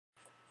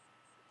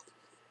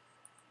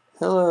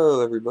Hello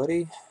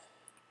everybody.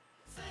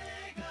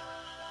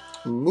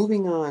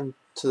 Moving on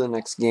to the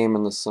next game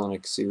in the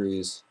Sonic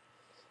series,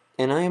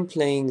 and I am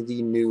playing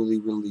the newly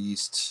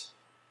released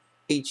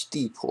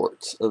HD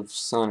port of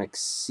Sonic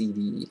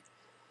CD.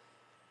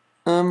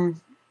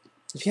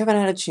 If you haven't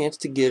had a chance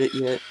to get it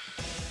yet,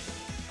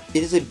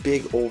 it is a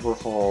big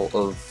overhaul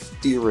of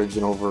the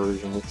original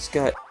version. It's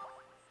got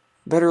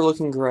better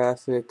looking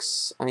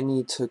graphics. I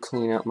need to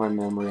clean out my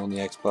memory on the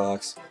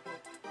Xbox.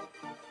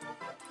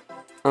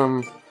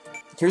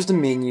 Here's the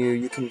menu.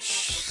 You can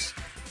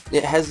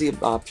it has the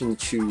option to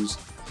choose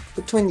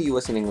between the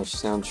US and English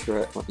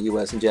soundtrack,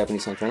 US and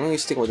Japanese soundtrack. I'm going to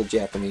stick with the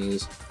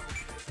Japanese,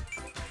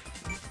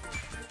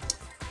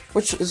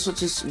 which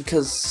is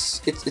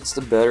because it's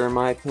the better in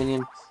my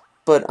opinion.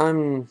 But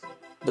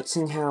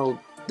seeing how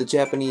the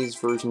Japanese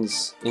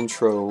version's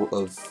intro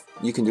of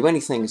 "You Can Do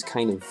Anything" is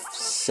kind of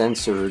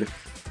censored,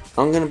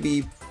 I'm going to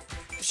be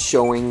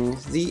showing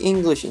the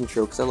English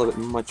intro because I love it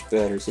much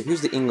better. So here's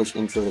the English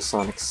intro to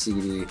Sonic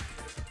CD.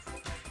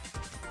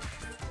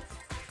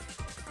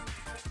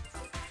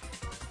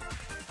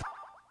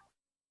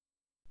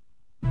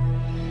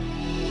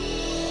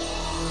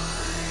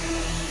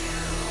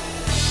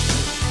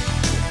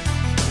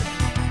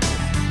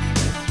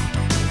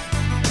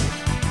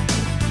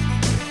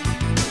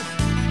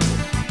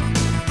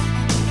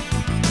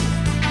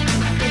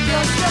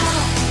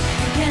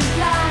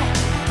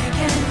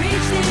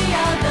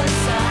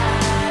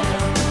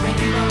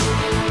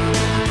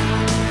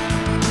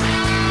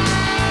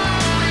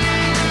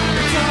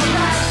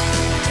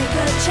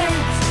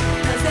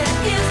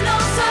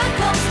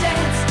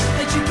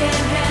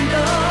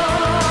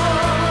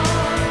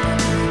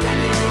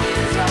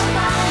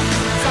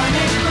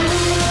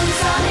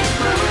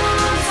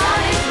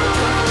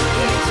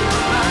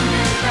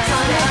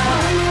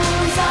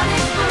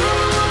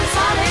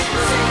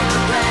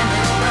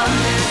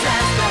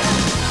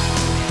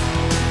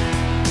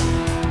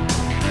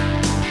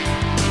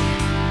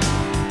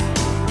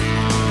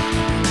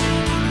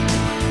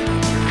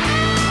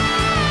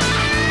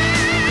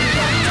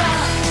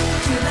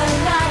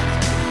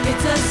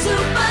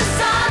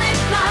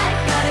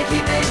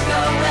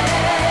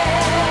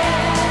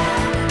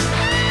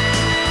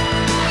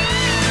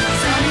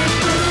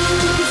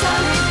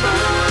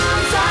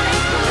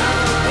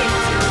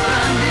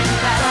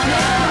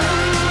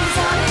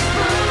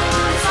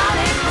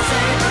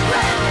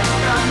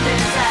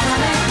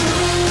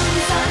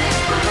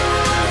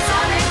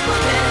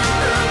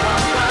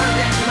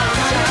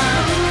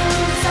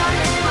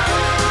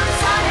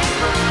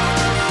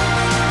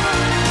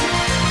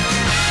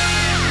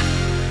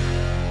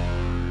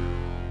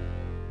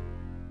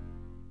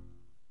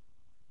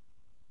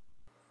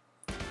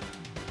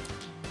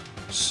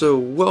 So,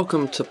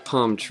 welcome to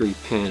Palmtree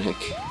Panic,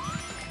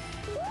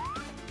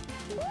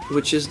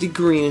 which is the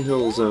Green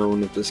Hill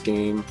Zone of this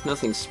game.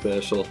 Nothing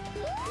special.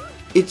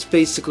 It's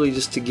basically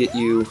just to get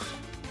you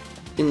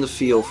in the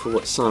feel for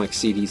what Sonic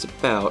CD is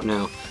about.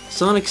 Now,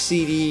 Sonic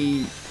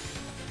CD,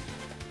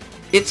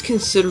 it's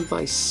considered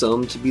by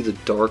some to be the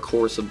dark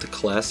horse of the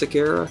classic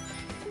era.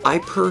 I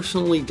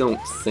personally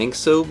don't think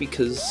so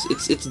because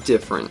it's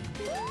different.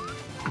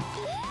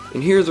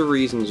 And here are the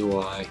reasons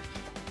why.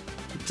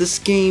 This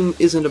game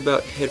isn't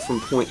about head from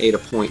point A to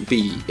point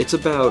B. It's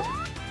about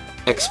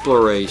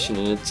exploration,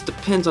 and it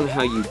depends on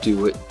how you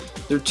do it.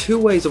 There are two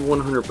ways of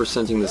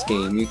 100%ing this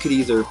game. You could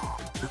either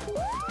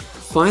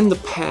find the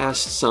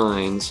past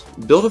signs,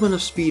 build up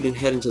enough speed and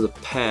head into the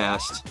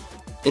past,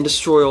 and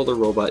destroy all the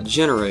robot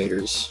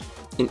generators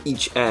in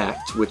each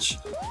act, which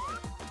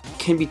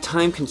can be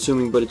time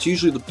consuming, but it's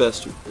usually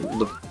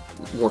the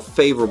more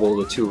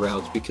favorable of the two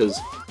routes because,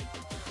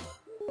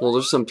 well,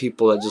 there's some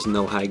people that just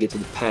know how to get to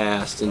the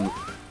past and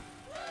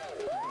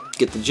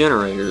get the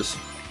generators.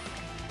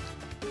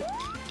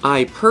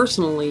 I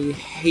personally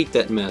hate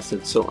that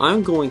method, so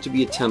I'm going to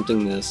be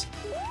attempting this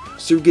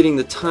through getting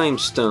the time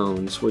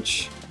stones,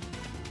 which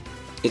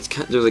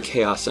they're the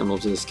chaos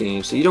emeralds in this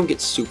game, so you don't get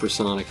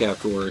supersonic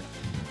afterward.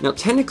 Now,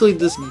 technically,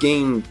 this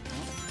game,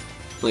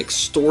 like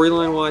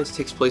storyline-wise,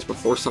 takes place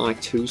before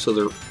Sonic 2, so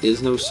there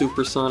is no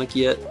supersonic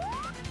yet.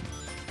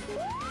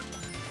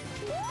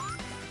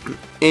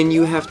 And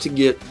you have to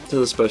get to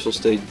the special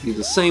stage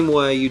the same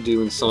way you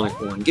do in Sonic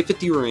 1. Get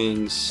 50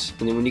 rings,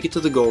 and then when you get to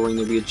the goal ring,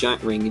 there'll be a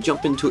giant ring. You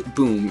jump into it,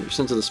 boom, you're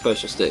sent to the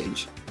special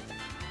stage.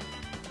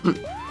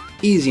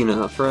 Easy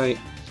enough, right?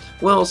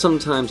 Well,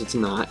 sometimes it's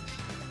not.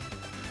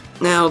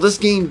 Now, this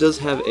game does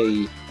have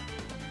a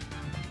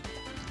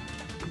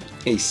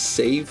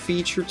save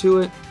feature to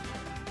it.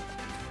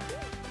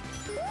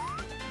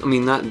 I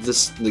mean, not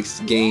this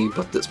game,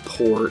 but this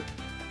port,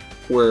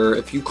 where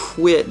if you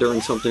quit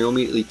during something, it'll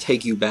immediately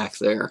take you back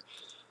there.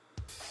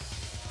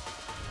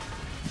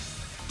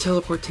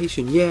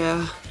 Teleportation,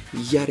 yeah,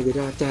 yada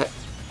yada that.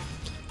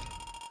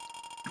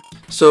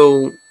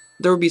 So,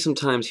 there will be some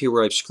times here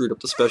where I've screwed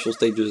up the special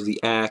stages of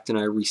the act and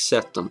I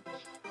reset them.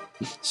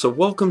 So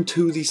welcome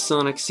to the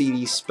Sonic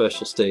CD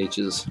special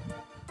stages.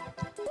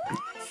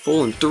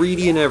 Full in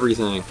 3D and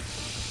everything.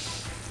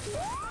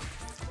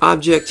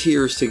 Object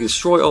here is to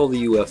destroy all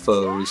the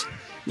UFOs.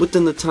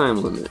 within the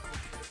time limit.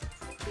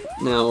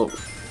 Now,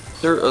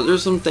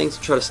 there's some things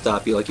to try to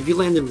stop you. Like, if you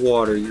land in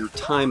water, your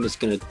time is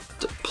going to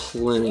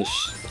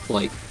deplenish,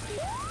 like,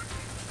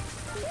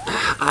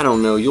 I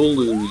don't know, you'll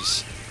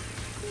lose,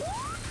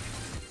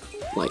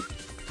 like,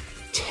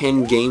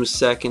 10 game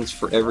seconds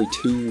for every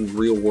 2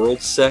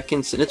 real-world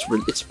seconds, and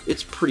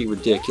it's pretty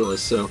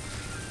ridiculous, so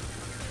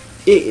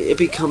it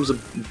becomes a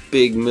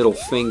big middle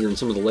finger in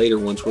some of the later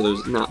ones where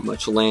there's not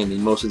much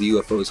landing. Most of the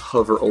UFOs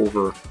hover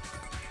over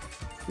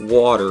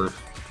water.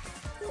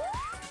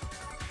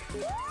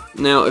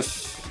 Now,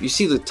 if you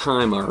see the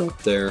timer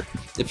up there,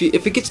 if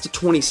it gets to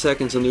 20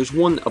 seconds and there's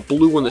a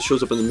blue one that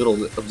shows up in the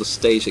middle of the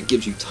stage that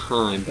gives you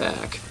time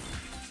back.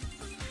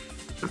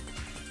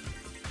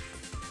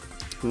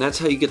 And that's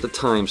how you get the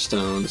time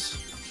stones.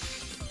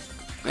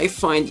 I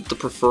find it the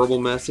preferable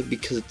method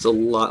because it's a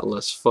lot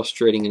less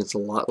frustrating and it's a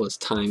lot less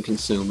time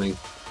consuming.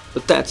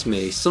 But that's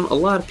me. A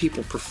lot of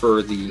people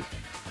prefer the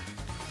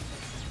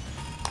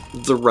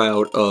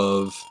route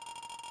of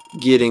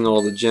getting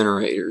all the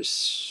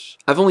generators.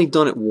 I've only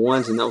done it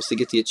once, and that was to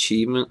get the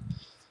achievement.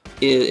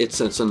 It's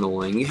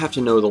annoying. You have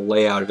to know the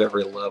layout of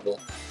every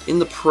level. In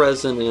the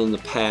present and in the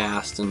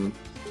past and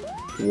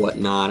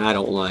whatnot, I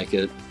don't like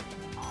it.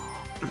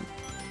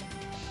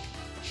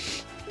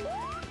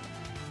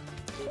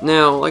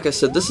 Now, like I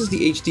said, this is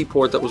the HD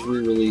port that was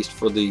re-released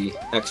for the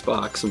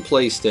Xbox and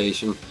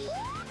PlayStation,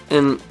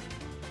 and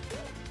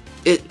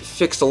it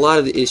fixed a lot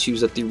of the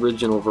issues that the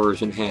original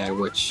version had,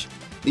 which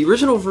the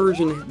original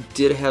version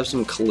did have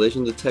some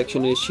collision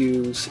detection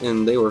issues,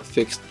 and they were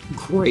fixed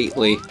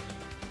greatly.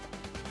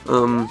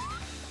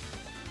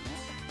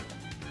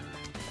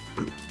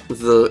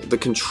 The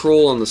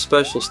control on the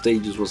special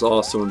stages was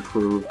also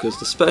improved, because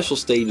the special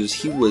stages,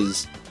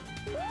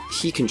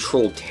 he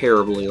controlled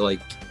terribly.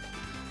 Like,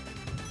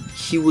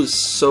 he was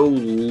so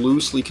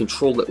loosely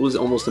controlled that it was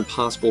almost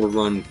impossible to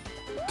run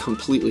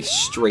completely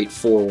straight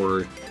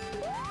forward.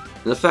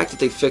 And the fact that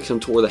they fixed him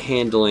to where the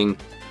handling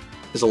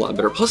is a lot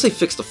better. Plus, they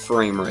fixed the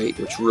frame rate,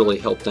 which really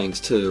helped things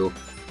too.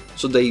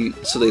 So they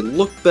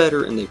look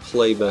better and they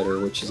play better,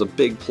 which is a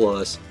big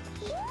plus.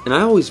 And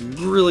I always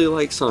really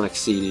liked Sonic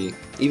CD,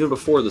 even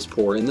before this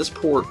port, and this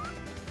port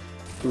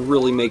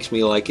really makes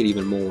me like it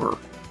even more.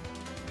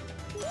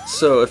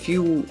 So if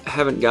you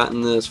haven't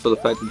gotten this for the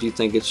fact that you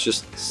think it's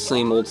just the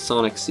same old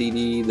Sonic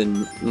CD,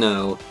 then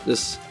no,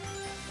 this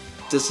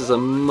is a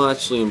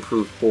muchly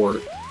improved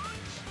port.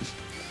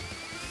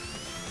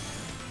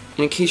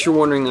 And in case you're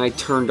wondering, I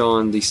turned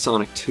on the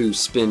Sonic 2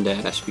 Spin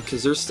Dash,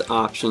 because there's the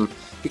option,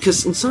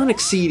 because in Sonic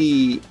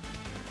CD,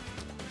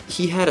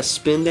 he had a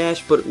Spin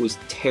Dash, but it was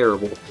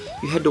terrible.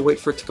 You had to wait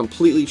for it to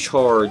completely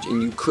charge,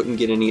 and you couldn't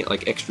get any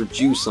like extra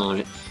juice on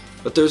it.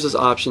 But there's this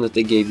option that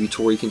they gave you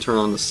to where you can turn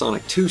on the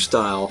Sonic 2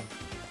 style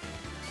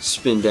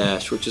Spin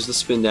Dash, which is the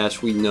Spin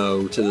Dash we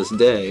know to this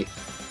day.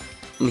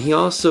 And he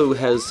also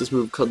has this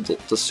move called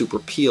the Super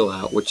Peel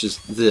Out, which is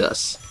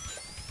this.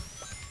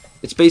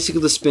 It's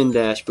basically the Spin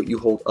Dash, but you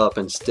hold up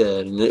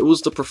instead, and it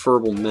was the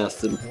preferable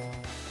method.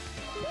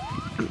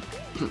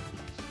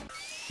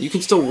 You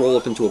can still roll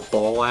up into a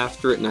ball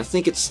after it, and I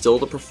think it's still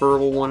the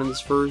preferable one in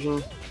this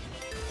version.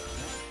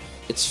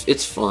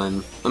 It's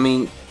fun. I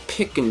mean,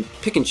 pick and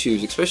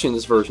choose, especially in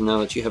this version now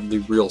that you have the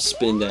real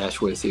Spin Dash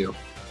with you.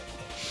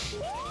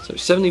 So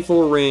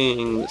 74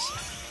 rings.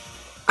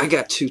 I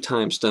got 2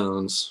 time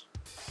stones.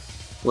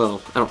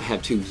 Well, I don't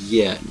have 2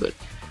 yet, but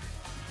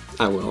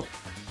I will.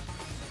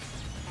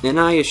 And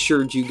I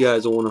assured you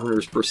guys a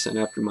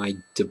 100% after my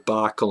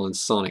debacle in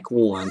Sonic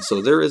 1,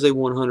 so there is a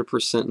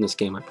 100% in this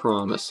game, I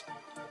promise.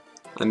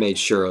 I made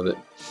sure of it.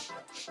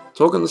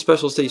 Talking on the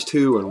Special Stage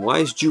 2, and why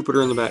is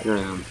Jupiter in the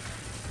background?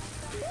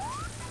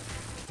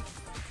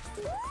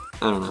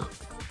 I don't know.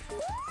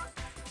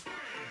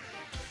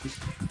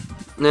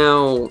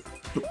 Now,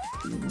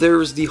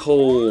 there's the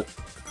whole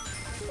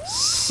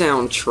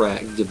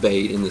soundtrack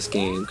debate in this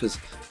game, because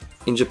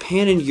in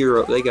Japan and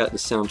Europe, they got the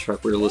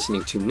soundtrack we're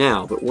listening to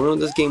now, but when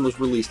this game was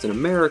released in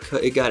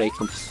America, it got a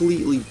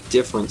completely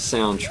different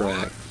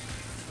soundtrack.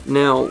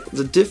 Now,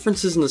 the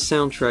differences in the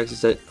soundtracks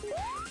is that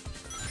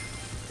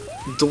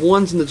the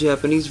ones in the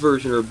Japanese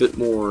version are a bit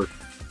more,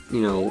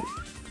 you know,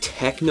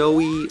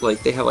 techno-y,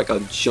 like they have like a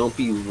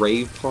jumpy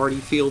rave party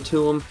feel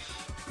to them,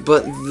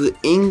 but the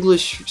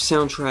English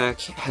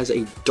soundtrack has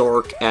a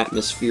dark,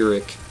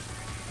 atmospheric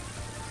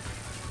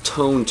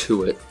tone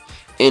to it.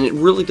 And it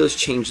really does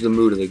change the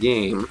mood of the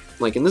game.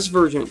 Like in this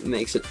version, it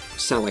makes it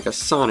sound like a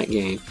Sonic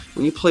game.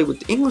 When you play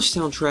with the English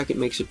soundtrack, it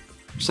makes it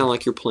sound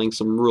like you're playing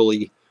some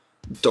really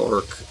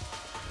dark,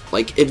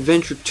 like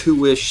Adventure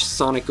 2-ish,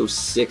 Sonic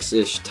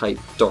 06-ish type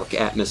dark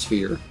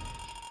atmosphere.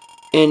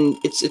 And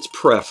it's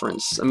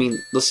preference. I mean,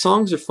 the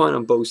songs are fun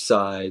on both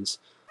sides.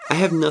 I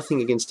have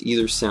nothing against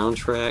either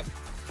soundtrack.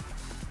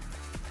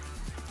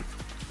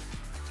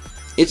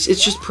 It's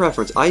just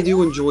preference. I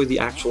do enjoy the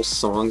actual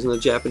songs in the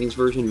Japanese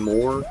version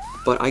more,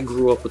 but I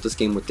grew up with this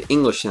game with the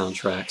English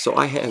soundtrack, so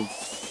I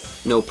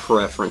have no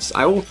preference.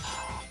 I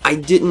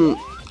came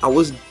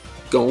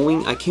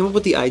up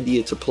with the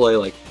idea to play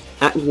like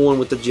Act 1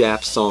 with the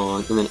Jap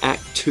song, and then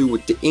Act 2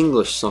 with the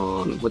English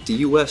song, with the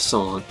US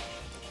song.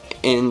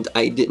 And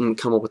I didn't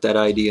come up with that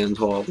idea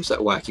until I was at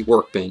Wacky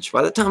Workbench.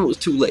 By the time it was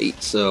too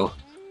late, so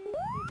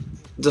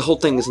the whole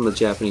thing is in the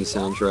Japanese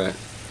soundtrack.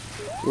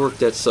 Work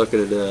that sucker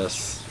to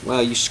death. Wow,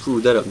 you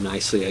screwed that up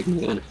nicely,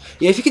 Eggman.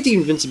 Yeah, if you get the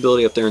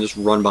invincibility up there and just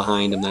run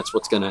behind him, that's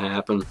what's gonna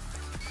happen.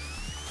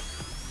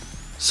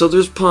 So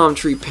there's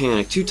Palmtree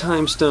Panic. 2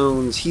 time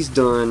stones, he's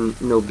done,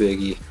 no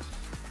biggie.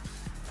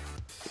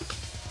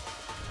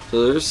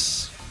 So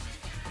there's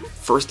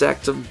first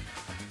act of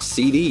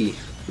CD.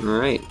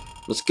 Alright,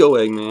 let's go,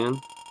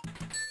 Eggman.